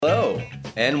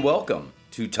and welcome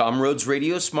to Tom Rhodes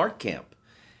Radio Smart Camp.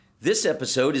 This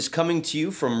episode is coming to you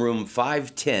from room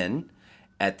 510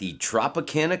 at the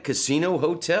Tropicana Casino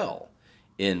Hotel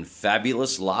in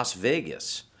fabulous Las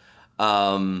Vegas.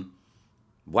 Wow,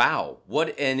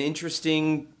 what an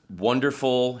interesting,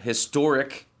 wonderful,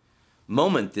 historic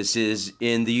moment this is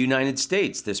in the United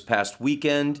States. This past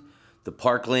weekend, the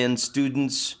Parkland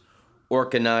students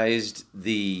organized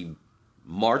the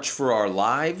March for Our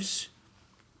Lives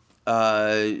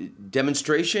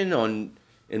demonstration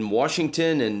in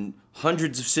Washington and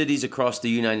hundreds of cities across the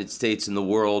United States and the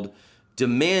world,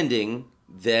 demanding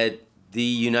that the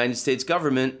United States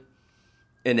government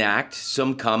enact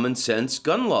some common sense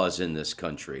gun laws in this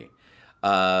country.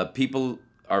 People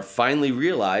are finally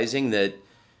realizing that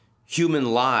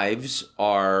human lives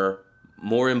are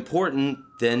more important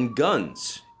than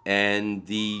guns and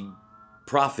the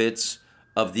profits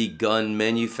of the gun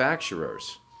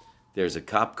manufacturers. There's a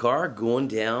cop car going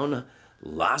down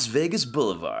Las Vegas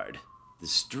Boulevard, the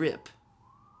Strip.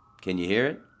 Can you hear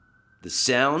it? The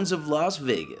sounds of Las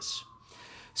Vegas.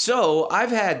 So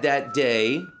I've had that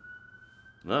day.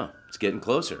 Oh, it's getting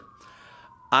closer.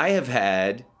 I have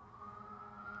had,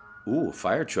 a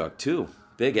fire truck too.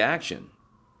 Big action.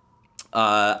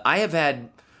 I have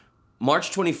had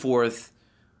March 24th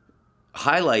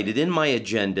highlighted in my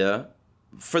agenda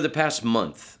for the past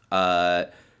month.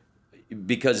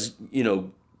 Because,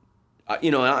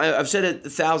 I've said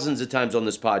it thousands of times on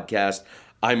this podcast,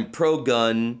 I'm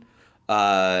pro-gun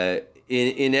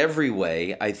in every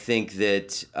way. I think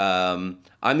that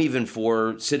I'm even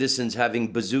for citizens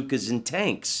having bazookas and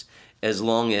tanks as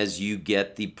long as you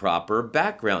get the proper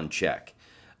background check.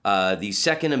 The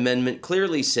Second Amendment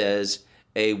clearly says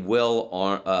a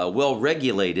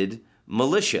well-regulated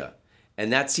militia.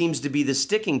 And that seems to be the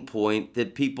sticking point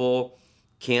that people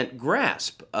can't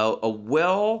grasp. A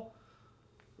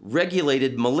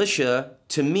well-regulated militia,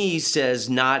 to me,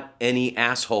 says not any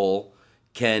asshole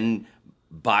can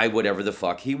buy whatever the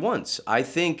fuck he wants. I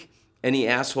think any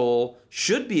asshole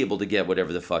should be able to get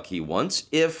whatever the fuck he wants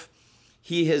if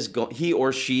he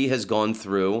or she has gone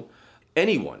through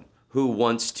anyone who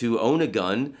wants to own a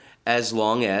gun, as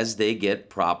long as they get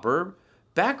proper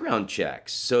background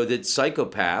checks so that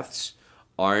psychopaths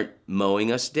aren't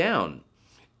mowing us down.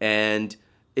 And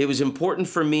it was important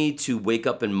for me to wake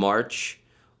up and march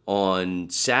on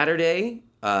Saturday.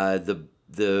 The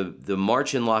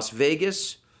march in Las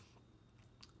Vegas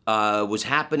was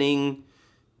happening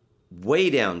way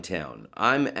downtown.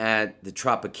 I'm at the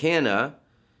Tropicana,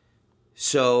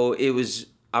 so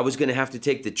I was going to have to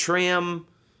take the tram,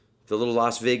 the little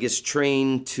Las Vegas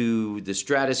train, to the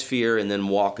Stratosphere and then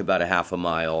walk about a half a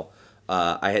mile.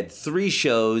 I had 3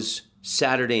 shows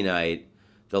Saturday night.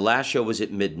 The last show was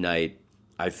at midnight.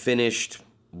 I finished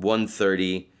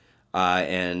 1:30,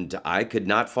 and I could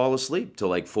not fall asleep till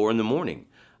like 4 a.m.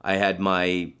 I had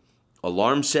my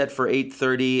alarm set for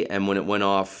 8:30, and when it went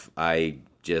off, I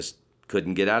just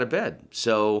couldn't get out of bed.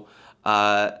 So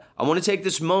I want to take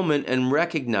this moment and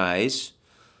recognize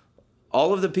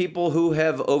all of the people who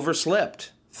have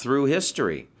overslept through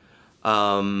history.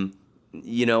 I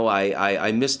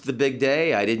missed the big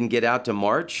day. I didn't get out to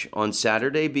march on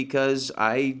Saturday because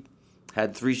I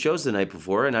had 3 shows the night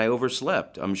before and I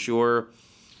overslept. I'm sure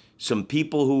some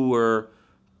people who were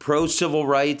pro-civil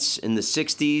rights in the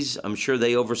 60s, I'm sure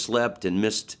they overslept and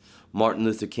missed Martin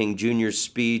Luther King Jr.'s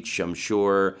speech. I'm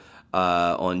sure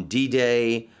on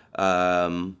D-Day,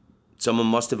 someone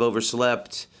must have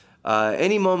overslept.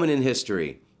 Any moment in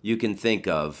history you can think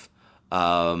of,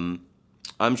 I'm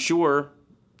sure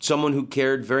someone who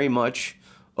cared very much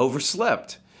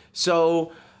overslept.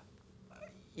 So,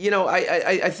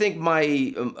 I think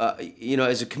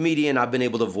as a comedian, I've been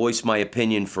able to voice my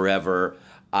opinion forever.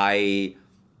 I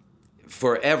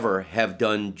forever have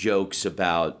done jokes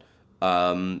about,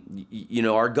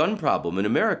 our gun problem in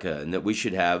America and that we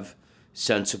should have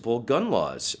sensible gun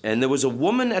laws. And there was a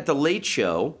woman at the Late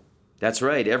Show. That's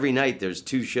right. Every night there's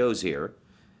 2 shows here.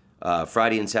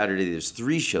 Friday and Saturday there's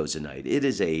 3 shows a night. It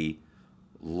is a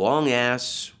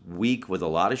long-ass week with a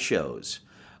lot of shows.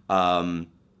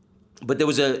 But there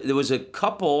was a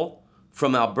couple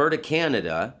from Alberta,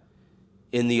 Canada,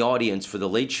 in the audience for the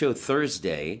Late Show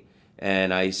Thursday,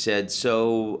 and I said,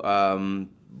 "So,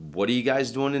 what are you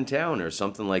guys doing in town?" or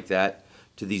something like that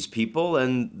to these people,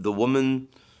 and the woman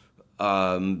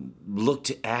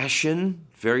looked ashen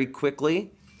very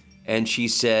quickly, and she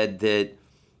said that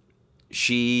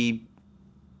she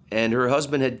and her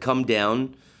husband had come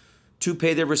down to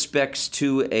pay their respects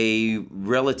to a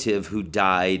relative who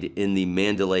died in the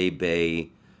Mandalay Bay,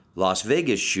 Las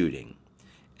Vegas shooting.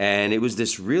 And it was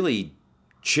this really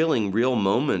chilling, real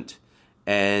moment.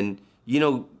 And you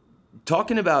know,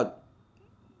 talking about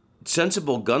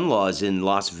sensible gun laws in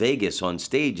Las Vegas on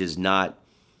stage is not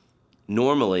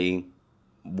normally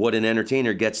what an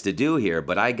entertainer gets to do here,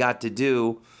 but I got to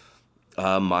do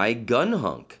my gun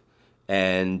hunk,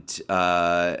 and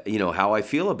how I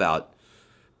feel about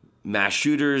mass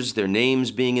shooters, their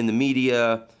names being in the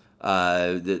media,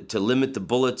 to limit the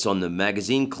bullets on the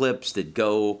magazine clips that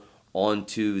go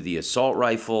onto the assault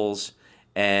rifles,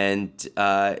 and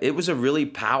it was a really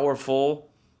powerful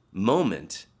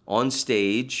moment on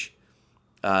stage,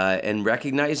 and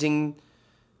recognizing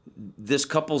this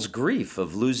couple's grief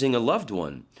of losing a loved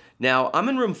one. Now, I'm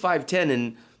in room 510,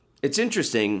 and it's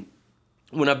interesting.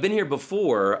 When I've been here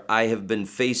before, I have been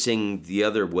facing the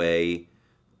other way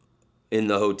in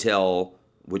the hotel,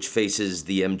 which faces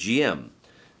the MGM.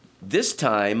 This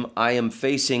time, I am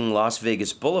facing Las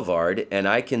Vegas Boulevard, and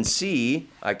I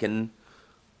can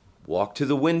walk to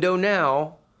the window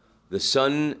now. The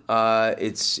sun,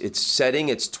 it's setting,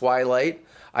 it's twilight.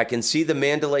 I can see the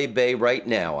Mandalay Bay right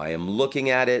now. I am looking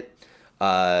at it.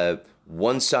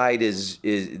 One side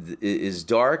is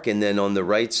dark, and then on the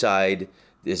right side,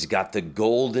 it's got the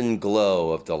golden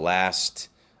glow of the last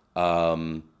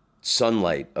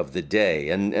sunlight of the day.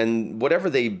 And whatever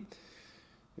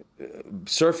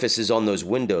surfaces on those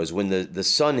windows, when the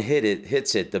sun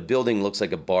hits it, the building looks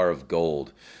like a bar of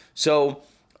gold. So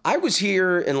I was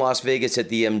here in Las Vegas at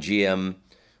the MGM,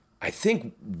 I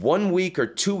think 1 week or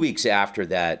 2 weeks after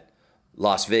that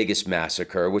Las Vegas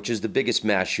massacre, which is the biggest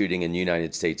mass shooting in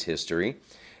United States history.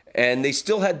 And they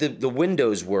still had the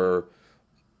windows were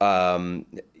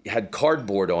had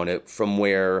cardboard on it from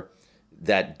where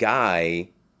that guy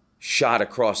shot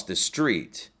across the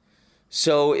street.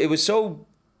 So it was so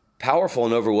powerful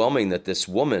and overwhelming that this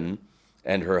woman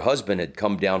and her husband had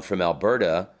come down from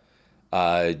Alberta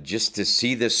just to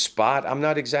see this spot. I'm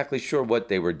not exactly sure what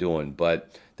they were doing,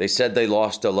 but they said they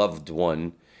lost a loved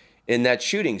one in that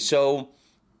shooting. So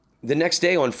the next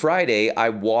day on Friday, I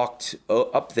walked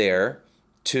up there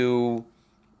to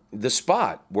the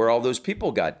spot where all those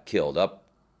people got killed, up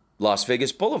Las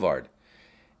Vegas Boulevard.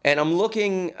 And I'm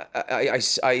looking, I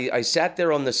sat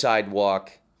there on the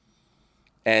sidewalk,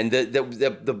 and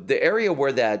the area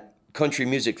where that country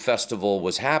music festival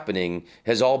was happening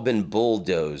has all been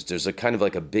bulldozed. There's a kind of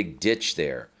like a big ditch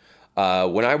there.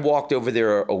 When I walked over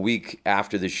there a week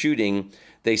after the shooting,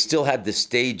 they still had the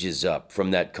stages up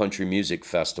from that country music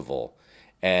festival.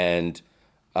 And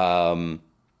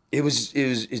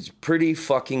it's pretty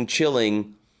fucking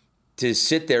chilling to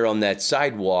sit there on that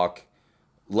sidewalk.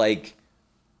 Like,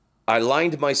 I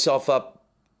lined myself up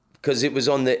because it was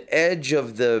on the edge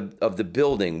of the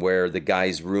building where the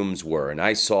guys' rooms were, and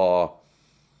I saw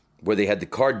where they had the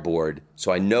cardboard,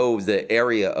 so I know the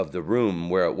area of the room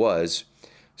where it was.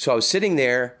 So I was sitting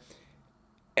there,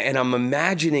 and I'm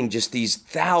imagining just these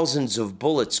thousands of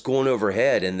bullets going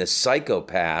overhead, and the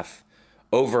psychopath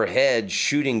overhead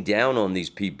shooting down on these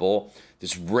people,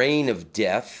 this rain of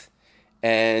death.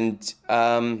 And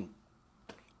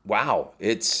wow,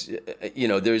 it's,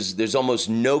 there's almost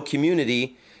no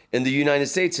community in the United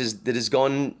States that has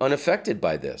gone unaffected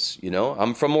by this.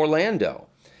 I'm from Orlando,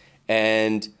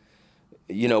 and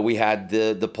we had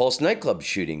the Pulse nightclub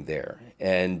shooting there.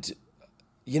 And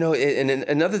and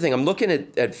another thing, I'm looking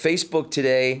at Facebook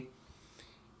today.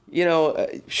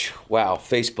 Wow,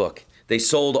 Facebook. They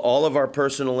sold all of our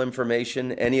personal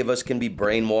information. Any of us can be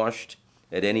brainwashed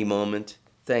at any moment.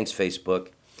 Thanks, Facebook.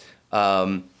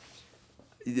 I'm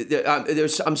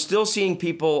still seeing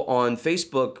people on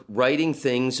Facebook writing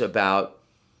things about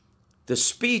the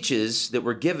speeches that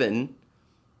were given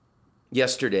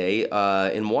yesterday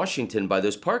in Washington by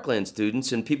those Parkland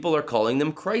students, and people are calling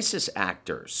them crisis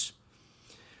actors.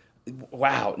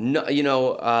 Wow,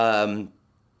 nothing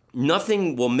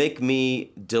will make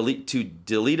me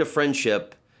delete a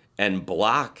friendship and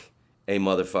block a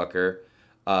motherfucker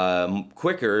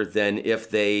quicker than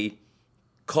if they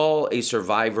call a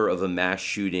survivor of a mass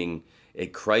shooting a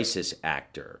crisis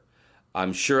actor.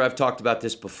 I'm sure I've talked about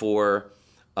this before.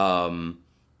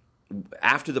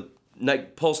 After the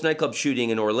Pulse nightclub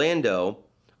shooting in Orlando,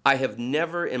 I have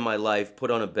never in my life put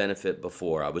on a benefit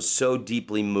before. I was so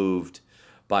deeply moved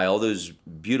by all those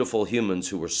beautiful humans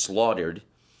who were slaughtered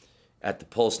at the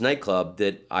Pulse nightclub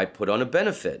that I put on a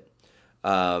benefit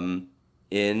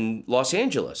in Los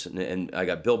Angeles. And I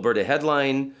got Bill Burr to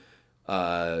headline,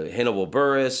 Hannibal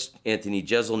Buress, Anthony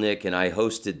Jeselnik, and I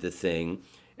hosted the thing.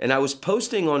 And I was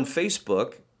posting on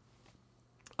Facebook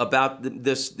about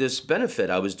this benefit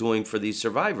I was doing for these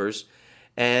survivors.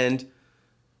 And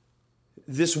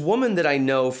this woman that I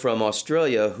know from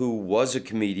Australia, who was a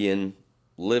comedian,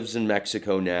 lives in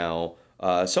Mexico now,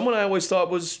 someone I always thought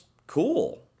was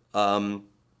cool.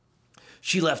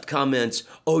 She left comments,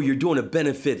 "Oh, you're doing a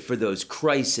benefit for those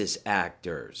crisis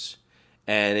actors,"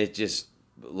 and it just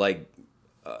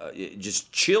it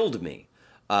just chilled me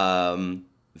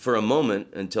for a moment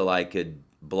until I could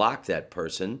block that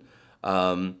person.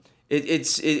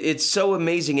 It's so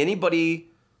amazing. Anybody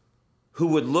who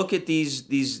would look at these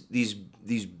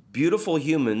beautiful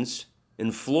humans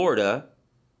in Florida,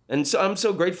 and so I'm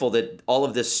so grateful that all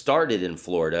of this started in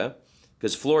Florida,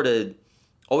 because Florida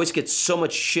always gets so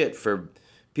much shit for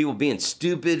people being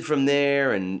stupid from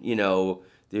there, and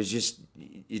there's just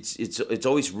it's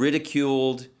always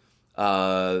ridiculed,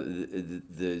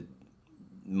 the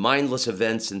mindless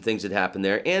events and things that happen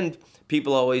there, and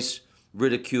people always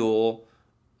ridicule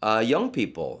young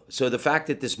people. So the fact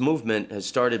that this movement has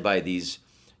started by these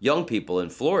young people in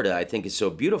Florida, I think, is so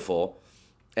beautiful.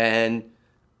 And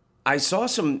I saw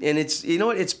some, and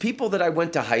it's people that I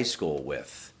went to high school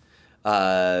with,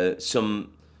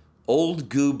 some old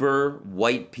goober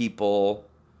white people.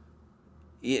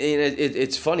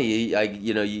 It's funny,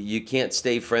 you can't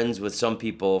stay friends with some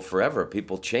people forever.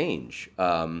 People change.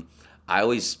 I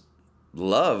always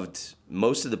loved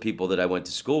most of the people that I went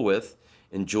to school with,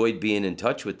 enjoyed being in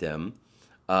touch with them.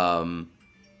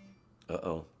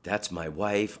 That's my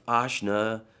wife,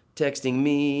 Ashna, texting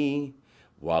me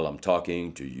while I'm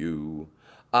talking to you.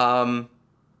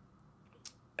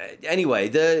 Anyway,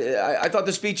 I thought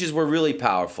the speeches were really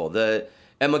powerful. The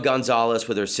Emma Gonzalez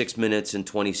with her 6 minutes and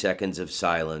 20 seconds of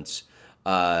silence.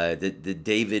 The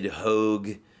David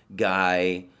Hogue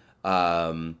guy,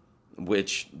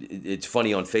 which it's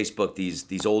funny on Facebook,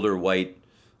 these older white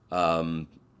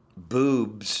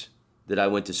boobs that I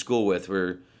went to school with,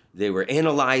 where they were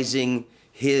analyzing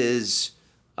his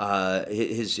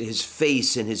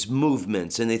face and his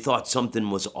movements, and they thought something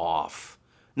was off.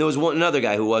 And there was another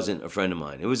guy who wasn't a friend of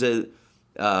mine. It was a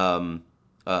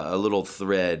little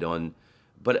thread on,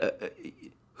 but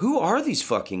who are these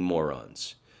fucking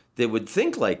morons that would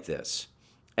think like this?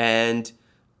 And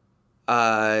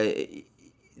I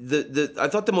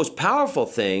thought the most powerful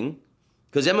thing,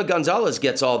 because Emma Gonzalez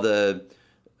gets all the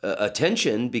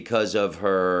attention because of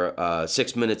her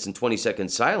 6 minutes and 20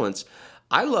 seconds silence.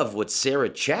 I love what Sarah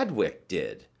Chadwick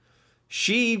did.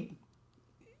 She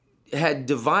had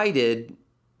divided.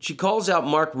 She calls out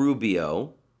Mark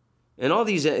Rubio and all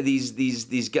these guys,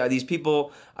 these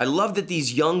people. I love that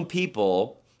these young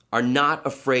people are not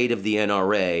afraid of the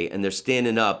NRA, and they're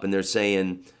standing up and they're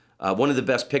saying. One of the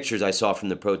best pictures I saw from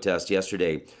the protest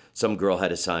yesterday, some girl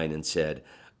had a sign and said,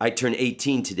 "I turned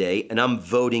 18 today, and I'm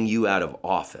voting you out of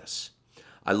office."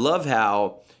 I love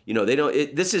how, they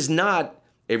don't. This is not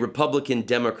a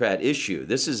Republican-Democrat issue.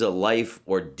 This is a life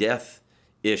or death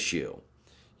issue.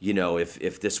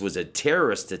 If this was a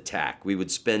terrorist attack, we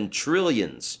would spend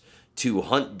trillions to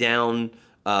hunt down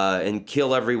and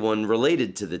kill everyone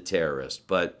related to the terrorist.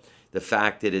 But the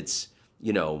fact that it's,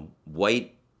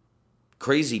 white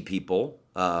crazy people,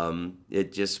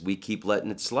 we keep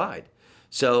letting it slide.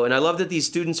 So, and I love that these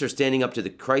students are standing up to the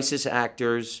crisis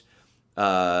actors,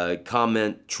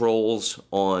 comment trolls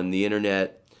on the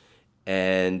internet,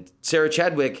 and Sarah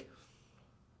Chadwick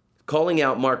calling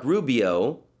out Mark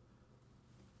Rubio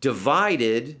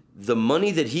divided the money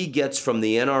that he gets from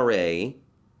the NRA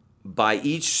by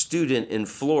each student in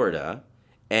Florida,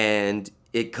 and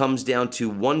it comes down to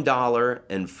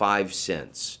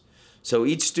 $1.05. So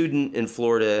each student in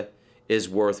Florida is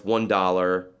worth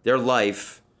 $1. Their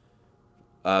life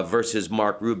versus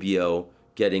Mark Rubio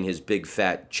getting his big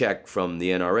fat check from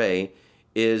the NRA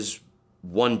is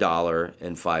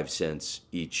 $1.05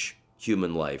 each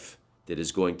human life that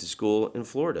is going to school in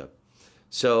Florida.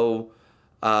 So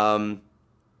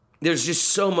there's just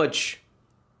so much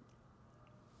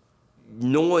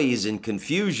noise and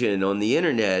confusion on the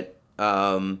internet.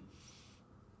 There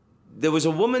was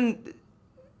a woman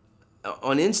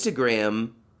on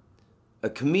Instagram,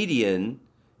 a comedian,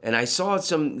 and I saw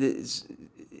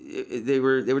they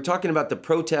were talking about the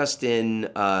protest in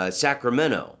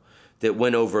Sacramento that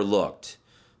went overlooked.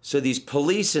 So these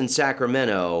police in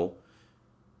Sacramento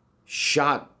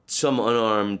shot some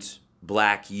unarmed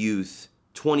black youth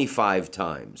 25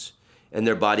 times, and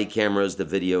their body cameras, the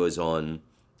video is on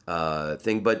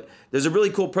thing. But there's a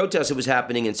really cool protest that was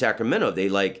happening in Sacramento.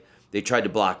 They tried to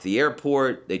block the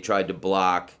airport, they tried to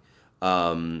block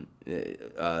the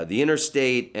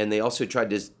interstate, and they also tried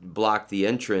to block the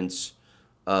entrance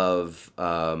of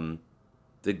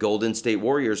the Golden State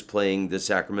Warriors playing the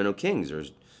Sacramento Kings or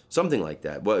something like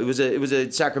that. Well, it was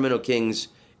a Sacramento Kings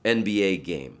NBA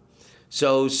game.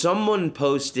 So someone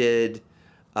posted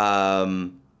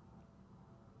that,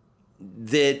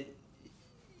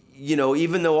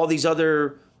 even though all these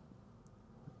other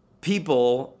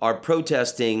people are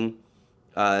protesting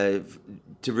to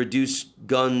reduce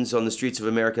guns on the streets of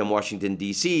America and Washington,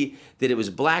 D.C., that it was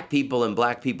black people and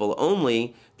black people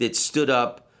only that stood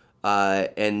up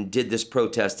and did this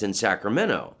protest in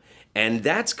Sacramento. And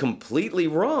that's completely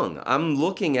wrong. I'm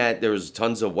looking at, there was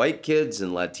tons of white kids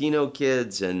and Latino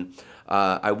kids, and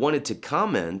I wanted to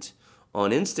comment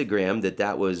on Instagram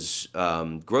that was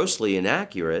grossly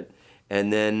inaccurate.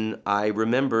 And then I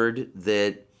remembered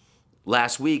that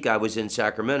last week I was in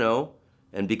Sacramento,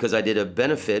 and because I did a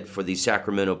benefit for the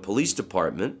Sacramento Police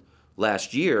Department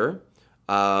last year,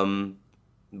 last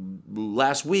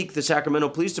week the Sacramento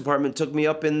Police Department took me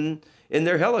up in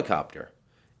their helicopter.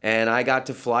 And I got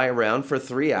to fly around for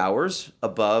 3 hours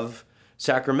above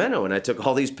Sacramento. And I took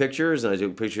all these pictures, and I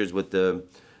took pictures with the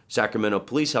Sacramento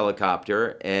police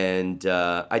helicopter. And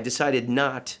I decided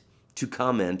not to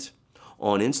comment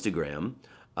on Instagram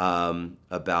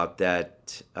about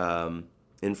that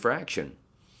infraction,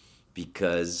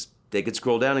 because they could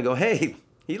scroll down and go, hey,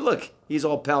 he's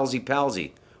all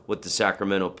palsy with the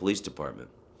Sacramento Police Department.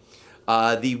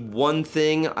 The one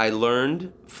thing I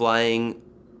learned flying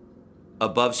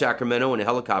above Sacramento in a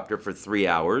helicopter for 3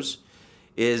 hours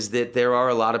is that there are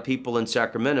a lot of people in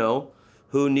Sacramento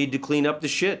who need to clean up the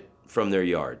shit from their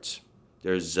yards.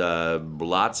 There's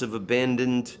lots of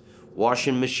abandoned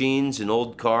washing machines and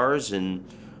old cars, and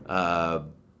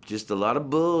just a lot of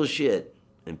bullshit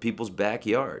in people's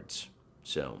backyards.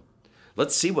 So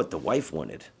let's see what the wife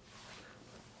wanted.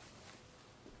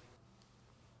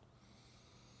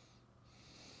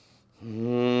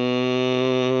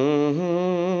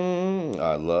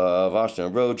 I love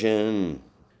Austin Rogen.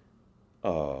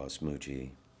 Oh, Smoochie.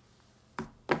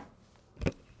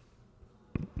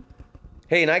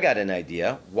 Hey, and I got an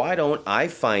idea. Why don't I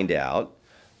find out?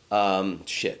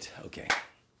 Okay.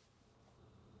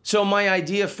 So my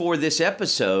idea for this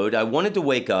episode, I wanted to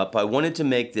wake up. I wanted to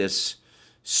make this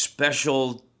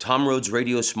special Tom Rhodes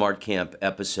Radio Smart Camp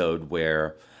episode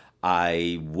where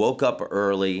I woke up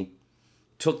early,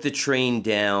 took the train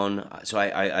down. So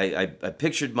I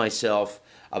pictured myself,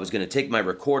 I was going to take my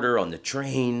recorder on the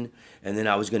train, and then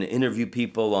I was going to interview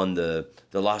people on the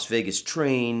Las Vegas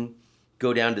train,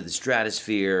 go down to the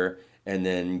Stratosphere, and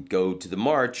then go to the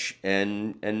march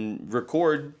and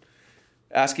record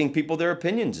asking people their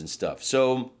opinions and stuff.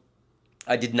 So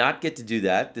I did not get to do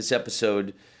that. This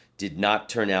episode did not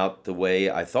turn out the way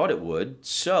I thought it would.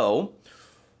 So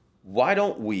why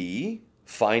don't we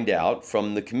find out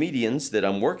from the comedians that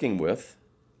I'm working with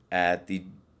at the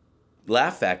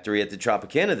Laugh Factory at the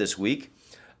Tropicana this week,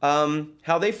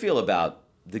 how they feel about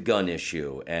the gun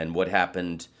issue and what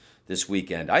happened this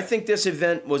weekend. I think this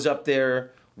event was up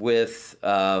there with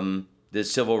the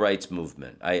civil rights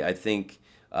movement. I think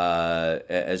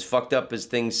as fucked up as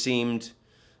things seemed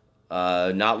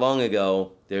not long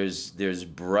ago, there's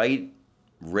bright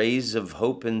rays of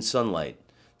hope and sunlight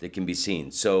that can be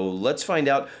seen. So let's find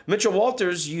out. Mitchell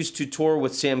Walters used to tour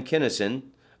with Sam Kinison.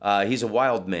 He's a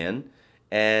wild man.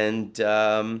 And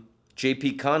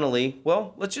J.P. Connolly,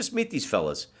 well, let's just meet these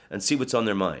fellas and see what's on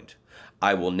their mind.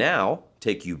 I will now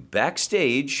take you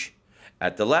backstage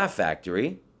at the Laugh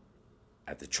Factory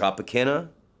at the Tropicana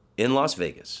in Las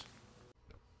Vegas.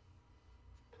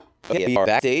 We are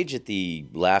backstage at the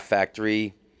Laugh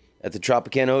Factory at the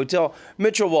Tropicana Hotel.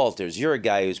 Mitchell Walters, you're a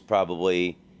guy who's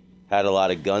probably had a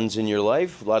lot of guns in your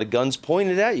life, a lot of guns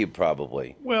pointed at you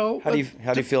probably. Well, how do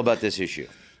you feel about this issue?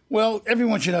 Well,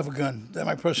 everyone should have a gun. That's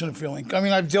my personal feeling. I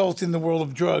mean, I've dealt in the world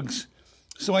of drugs,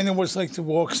 so I know what it's like to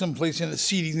walk someplace in a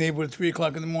seedy neighborhood at 3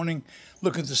 o'clock in the morning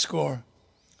looking to score.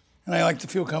 And I like to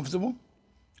feel comfortable.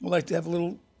 I like to have a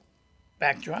little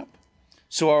backdrop.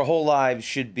 So our whole lives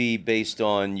should be based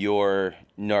on your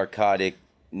narcotic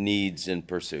needs and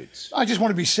pursuits. I just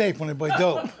want to be safe when I buy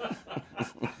dope.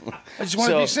 I just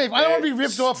want to be safe. I don't want to be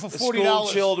ripped off for $40. School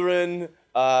children,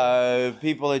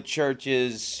 people at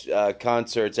churches,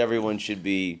 concerts, everyone should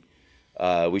be,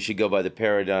 we should go by the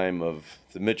paradigm of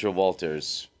the Mitchell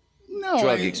Walters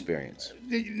drug experience.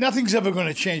 Nothing's ever going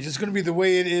to change. It's going to be the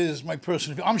way it is, my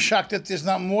personal feeling. I'm shocked that there's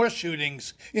not more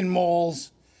shootings in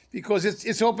malls because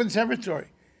it's open territory.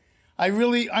 I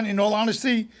really, in all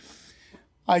honesty,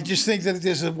 I just think that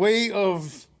there's a way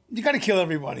of, you got to kill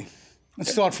everybody and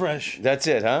start fresh. That's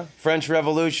it, huh? French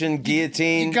Revolution,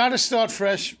 guillotine. You got to start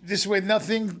fresh. This way,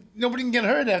 nobody can get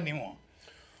hurt anymore.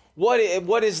 What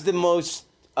is the most?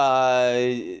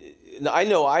 I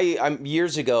know. I'm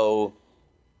years ago,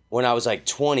 when I was like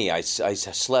 20, I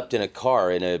slept in a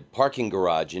car in a parking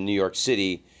garage in New York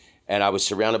City, and I was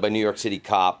surrounded by New York City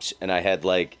cops, and I had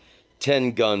like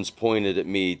 10 guns pointed at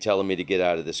me, telling me to get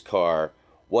out of this car.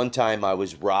 One time I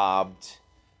was robbed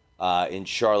in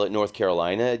Charlotte, North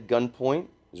Carolina at gunpoint.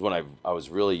 It was when I was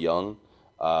really young.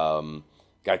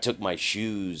 Guy took my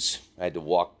shoes. I had to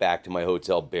walk back to my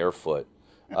hotel barefoot.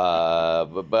 But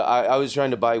I was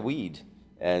trying to buy weed,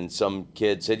 and some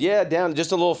kid said, "Yeah, down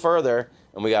just a little further."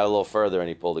 And we got a little further, and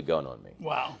he pulled a gun on me.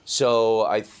 Wow. So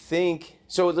I think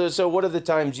so. What are the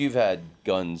times you've had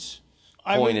guns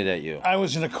pointed at you? I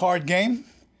was in a card game,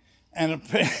 and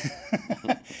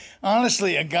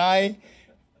honestly, a guy.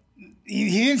 He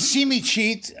didn't see me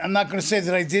cheat. I'm not going to say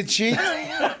that I did cheat.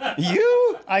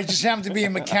 You? I just happened to be a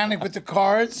mechanic with the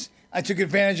cards. I took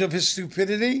advantage of his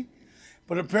stupidity.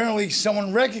 But apparently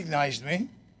someone recognized me.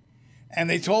 And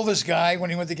they told this guy when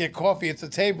he went to get coffee at the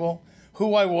table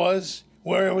who I was,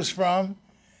 where I was from.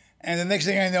 And the next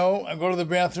thing I know, I go to the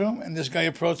bathroom and this guy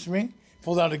approached me,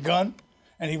 pulled out a gun,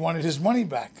 and he wanted his money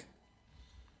back.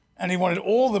 And he wanted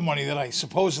all the money that I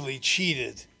supposedly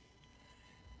cheated.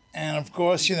 And of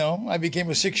course, I became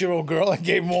a 6-year-old girl. I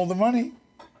gave him all the money.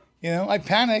 I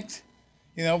panicked.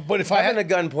 But if I Having had a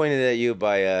gun pointed at you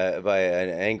by an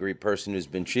angry person who's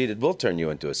been cheated will turn you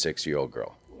into a 6-year-old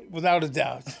girl. without a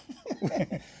doubt.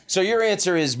 So your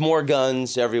answer is more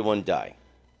guns, everyone die.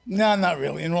 No, not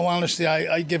really. In all honesty,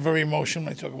 I get very emotional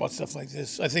when I talk about stuff like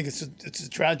this. I think it's a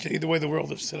tragedy the way the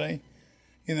world is today.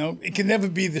 It can never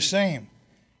be the same.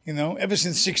 Ever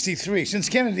since '63, since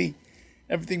Kennedy,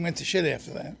 everything went to shit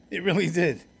after that. It really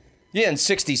did. Yeah, in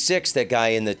 '66, that guy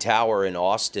in the tower in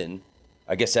Austin,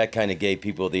 I guess that kind of gave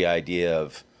people the idea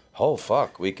of, oh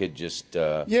fuck, we could just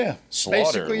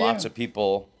slaughter lots of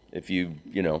people if you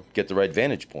get the right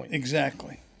vantage point.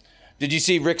 Exactly. Did you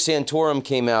see Rick Santorum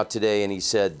came out today and he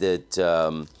said that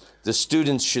the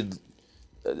students should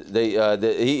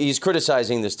he's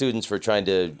criticizing the students for trying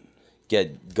to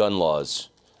get gun laws,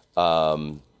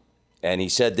 and he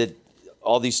said that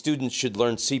all these students should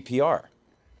learn CPR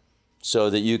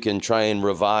so that you can try and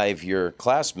revive your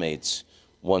classmates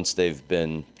once they've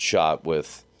been shot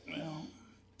with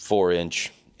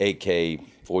 4-inch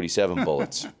AK-47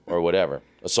 bullets or whatever,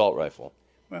 assault rifle.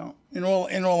 Well, in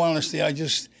all honesty, I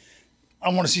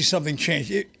want to see something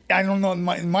change. I don't know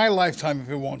in my lifetime if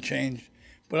it won't change,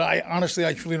 but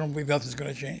I truly don't believe nothing's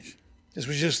going to change. This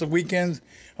was just a weekend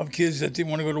of kids that didn't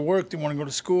want to go to work, didn't want to go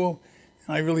to school,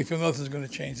 and I really feel nothing's going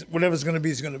to change. Whatever's going to be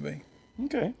is going to be.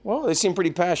 Okay. Well, they seem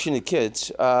pretty passionate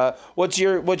kids. What's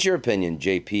your opinion,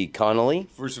 J.P. Connolly?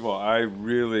 First of all,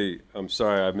 I'm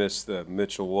sorry I missed the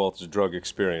Mitchell Waltz Drug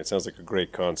Experience. Sounds like a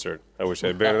great concert. I wish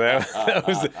I'd been to that. That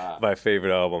was my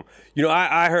favorite album.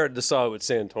 I heard the song with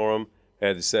Santorum,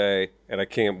 had to say, and I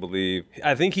can't believe.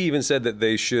 I think he even said that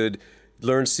they should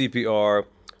learn CPR.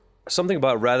 Something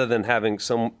about rather than having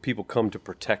some people come to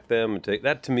protect them and take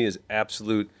that, to me is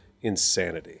absolute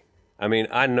insanity. I mean,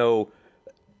 I know.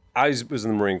 I was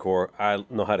in the Marine Corps. I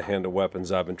know how to handle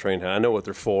weapons. I've been trained how. I know what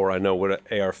they're for. I know what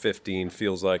an AR-15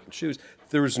 feels like and shoots.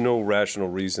 There is no rational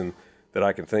reason that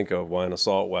I can think of why an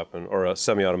assault weapon or a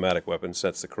semi-automatic weapon, so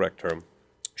that's the correct term,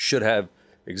 should have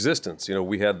existence.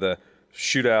 We had the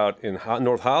shootout in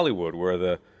North Hollywood where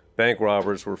the bank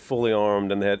robbers were fully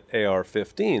armed and they had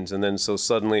AR-15s. And then so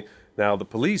suddenly now the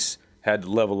police had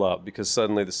to level up because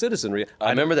suddenly the citizenry...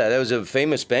 I remember that. That was a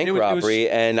famous bank robbery,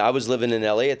 and I was living in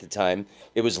L.A. at the time.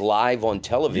 It was live on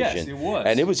television. Yes, it was.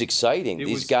 And it was exciting.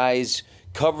 These guys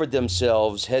covered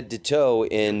themselves head to toe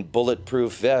in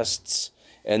bulletproof vests,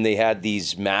 and they had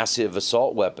these massive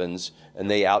assault weapons, and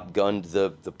they outgunned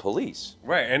the police.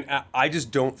 Right, and I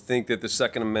just don't think that the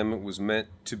Second Amendment was meant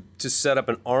to set up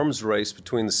an arms race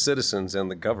between the citizens and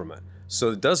the government.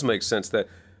 So it does make sense that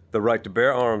the right to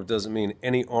bear arms doesn't mean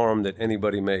any arm that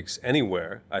anybody makes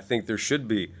anywhere. I think there should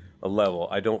be a level.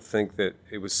 I don't think that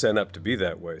it was set up to be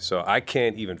that way. So I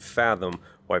can't even fathom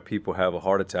why people have a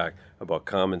heart attack about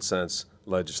common sense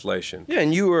legislation. Yeah,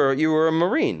 and you were a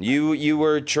Marine. You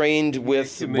were trained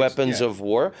with weapons of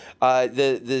war.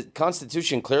 The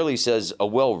Constitution clearly says a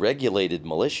well-regulated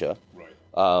militia. Right.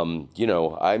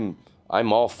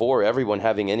 I'm all for everyone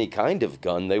having any kind of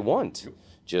gun they want.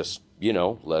 Just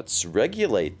let's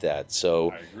regulate that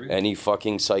so any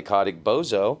fucking psychotic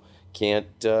bozo can't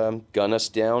gun us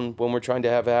down when we're trying to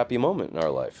have a happy moment in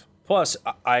our life. Plus,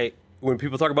 when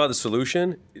people talk about the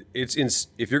solution,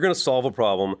 if you're going to solve a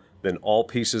problem, then all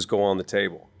pieces go on the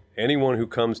table. Anyone who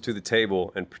comes to the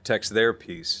table and protects their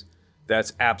piece,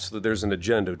 that's absolute. There's an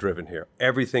agenda driven here.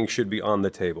 Everything should be on the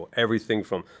table. Everything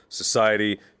from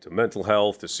society to mental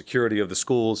health to security of the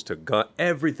schools to gun,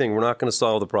 everything. We're not going to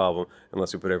solve the problem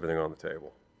unless we put everything on the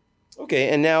table. Okay,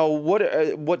 and now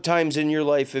what times in your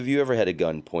life have you ever had a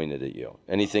gun pointed at you?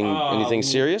 Anything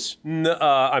serious? No,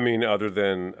 I mean, other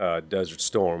than Desert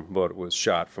Storm, but it was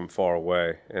shot from far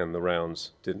away, and the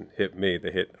rounds didn't hit me;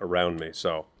 they hit around me.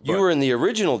 So You were in the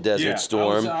original Desert Yeah,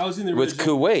 Storm I was in the with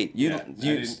original-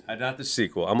 Kuwait. I not the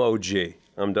sequel. I'm OG.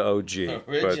 I'm the OG.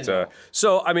 Original. But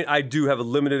so I mean, I do have a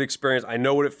limited experience. I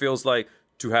know what it feels like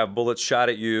to have bullets shot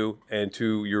at you, and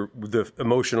to the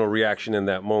emotional reaction in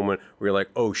that moment where you're like,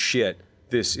 oh shit,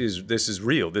 this is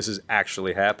real. This is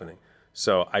actually happening.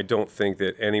 So I don't think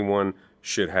that anyone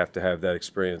should have to have that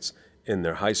experience in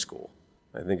their high school.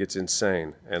 I think it's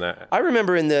insane. And I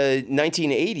remember in the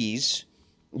 1980s.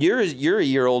 You're a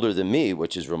year older than me,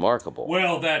 which is remarkable.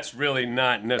 well, that's really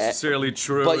not necessarily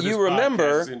true. But This you podcast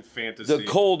remember is in fantasy. the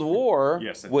Cold War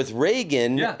Yes, I do. with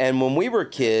Reagan, Yeah. and when we were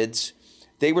kids,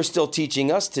 they were still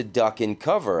teaching us to duck and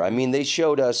cover. I mean, they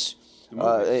showed us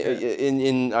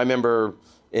in I remember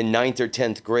in 9th or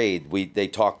 10th grade, they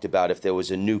talked about if there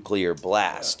was a nuclear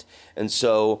blast. And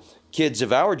so kids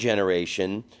of our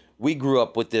generation, we grew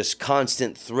up with this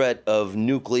constant threat of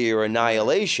nuclear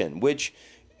annihilation, which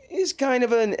is kind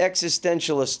of an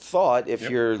existentialist thought if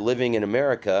you're living in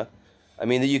America. I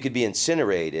mean, that you could be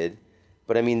incinerated,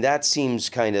 but I mean, that seems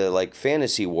kind of like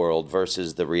fantasy world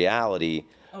versus the reality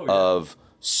of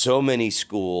so many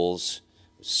schools,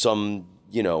 some,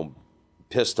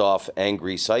 pissed off,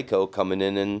 angry psycho coming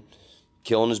in and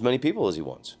killing as many people as he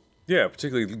wants. Yeah,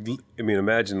 particularly, I mean,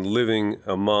 imagine living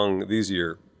among, these are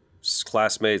your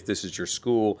classmates, this is your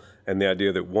school, and the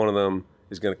idea that one of them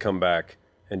is going to come back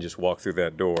and just walk through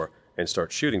that door and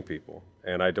start shooting people.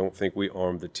 And I don't think we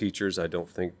arm the teachers. I don't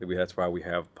think that's why we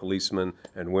have policemen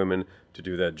and women to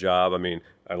do that job. I mean,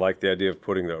 I like the idea of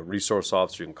putting the resource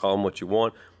officer, you can call them what you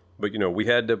want, but we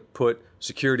had to put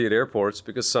security at airports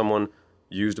because someone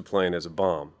used a plane as a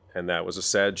bomb. And that was a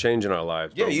sad change in our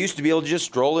lives. Yeah, But- you used to be able to just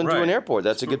stroll into Right. an airport.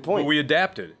 That's a good point. But we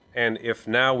adapted. And if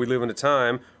now we live in a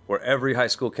time where every high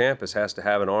school campus has to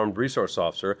have an armed resource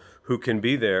officer who can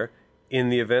be there in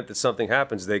the event that something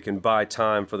happens, they can buy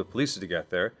time for the police to get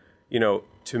there.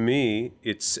 To me,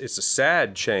 it's a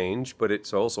sad change, but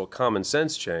it's also a common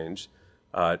sense change.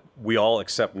 We all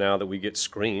accept now that we get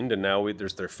screened, and now there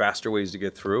are faster ways to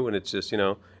get through, and it's just,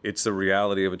 it's the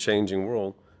reality of a changing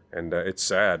world. And it's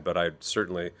sad, but I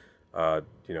certainly,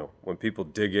 when people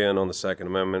dig in on the Second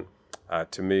Amendment,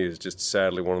 to me is just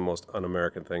sadly one of the most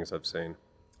un-American things I've seen.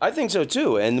 I think so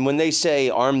too. And when they say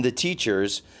arm the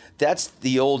teachers, that's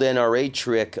the old NRA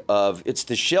trick of it's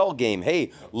the shell game.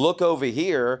 Hey, look over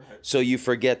here so you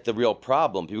forget the real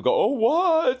problem. People go, oh,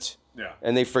 what? Yeah.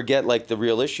 And they forget like the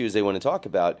real issues they want to talk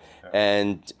about.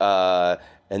 And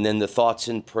then the thoughts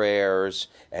and prayers,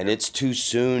 and it's too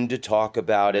soon to talk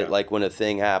about it, like when a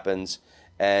thing happens.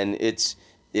 And it's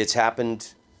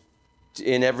happened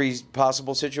in every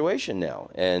possible situation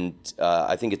now. And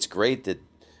I think it's great that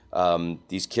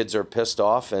these kids are pissed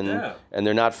off and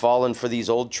they're not falling for these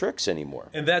old tricks anymore.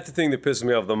 And that's the thing that pisses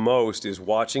me off the most is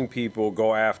watching people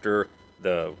go after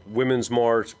the Women's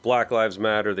March, Black Lives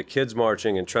Matter, the kids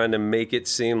marching, and trying to make it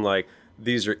seem like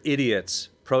these are idiots.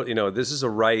 This is a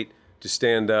right to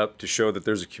stand up, to show that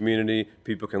there's a community.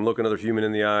 People can look another human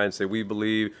in the eye and say, we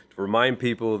believe, to remind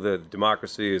people that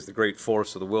democracy is the great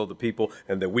force of the will of the people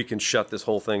and that we can shut this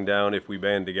whole thing down if we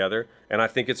band together. And I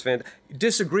think it's fantastic.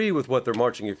 Disagree with what they're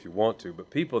marching if you want to,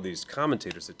 but these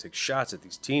commentators that take shots at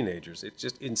these teenagers, it's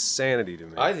just insanity to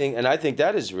me. I think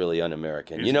that is really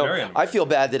un-American. It is very un-American. I feel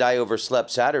bad that I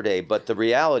overslept Saturday, but the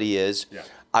reality is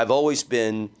I've always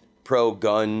been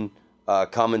pro-gun,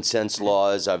 common sense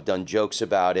laws. I've done jokes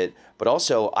about it, but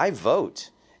also I vote.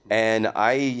 And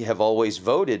I have always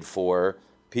voted for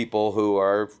people who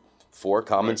are for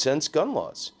common sense gun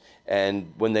laws.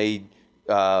 And when they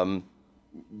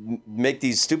make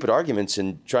these stupid arguments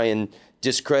and try and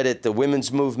discredit the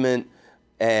women's movement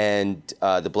and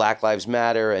the Black Lives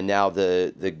Matter and now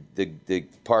the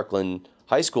Parkland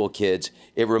high school kids,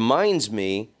 it reminds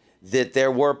me that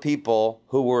there were people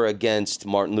who were against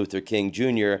Martin Luther King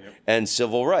Jr. and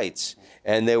civil rights.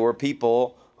 And there were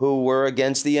people who were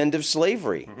against the end of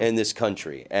slavery in this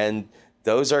country. And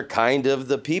those are kind of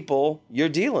the people you're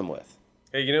dealing with.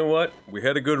 Hey, you know what? We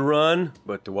had a good run,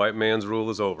 but the white man's rule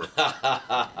is over.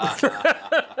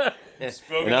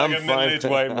 Spoken And I'm like a fine. middle-aged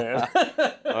white man.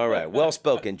 All right. Well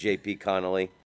spoken, J.P. Connolly.